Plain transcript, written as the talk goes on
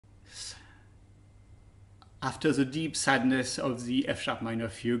after the deep sadness of the F-sharp minor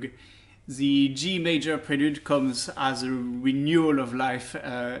fugue, the G major prelude comes as a renewal of life.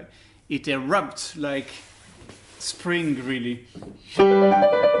 It erupts like spring, really.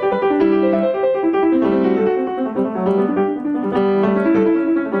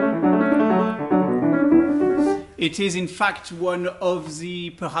 It is in fact one of the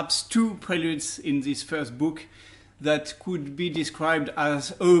perhaps two preludes in this first book that could be described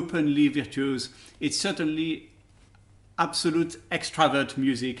as openly virtuose. It's certainly absolute extravert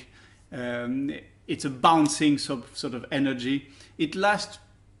music. It's a bouncing sort of energy. It lasts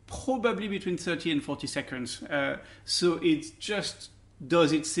probably between 30 and 40 seconds. So it just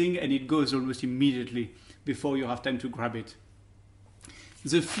does its thing and it goes almost immediately before you have time to grab it.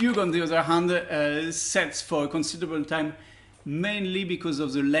 The fugue, on the other hand, sets for a considerable time, mainly because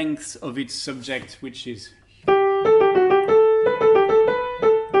of the length of its subject, which is.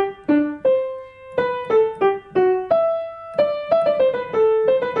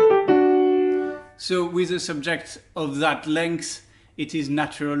 So with a subject of that length, it is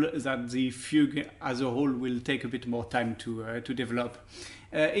natural that the fugue as a whole will take a bit more time to develop.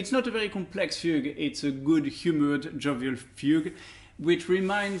 It's not a very complex fugue, it's a good humoured, jovial fugue, which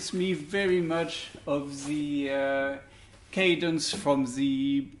reminds me very much of the cadence from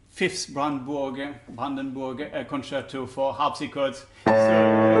the Fifth Brandenburg concerto for harpsichords.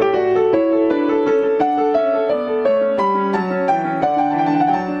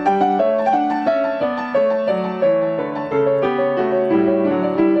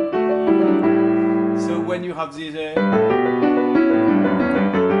 So when you have these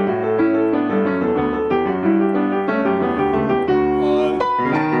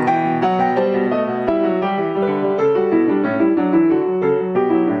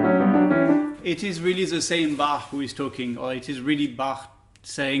it is really the same Bach who is talking, or it is really Bach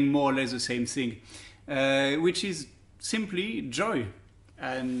saying more or less the same thing, which is simply joy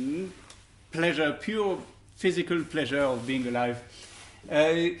and pleasure, pure physical pleasure of being alive.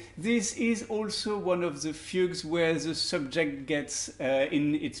 This is also one of the fugues where the subject gets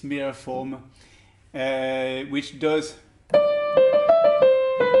in its mirror form, which does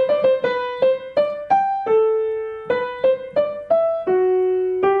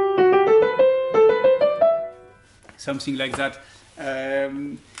something like that.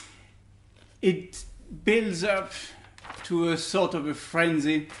 It builds up to a sort of a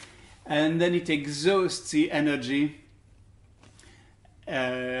frenzy and then it exhausts the energy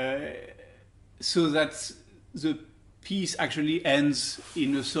so that the piece actually ends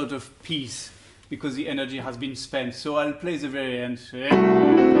in a sort of peace because the energy has been spent. So I'll play the very end.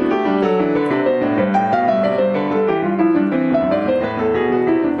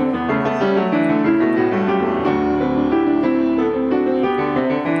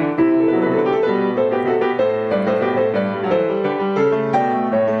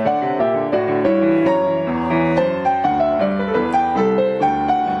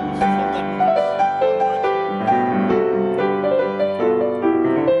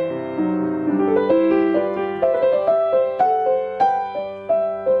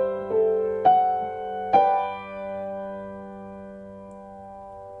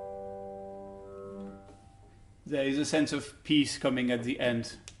 There is a sense of peace coming at the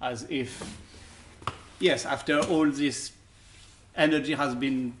end, as if, yes, after all this energy has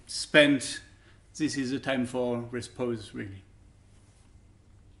been spent, this is a time for repose, really.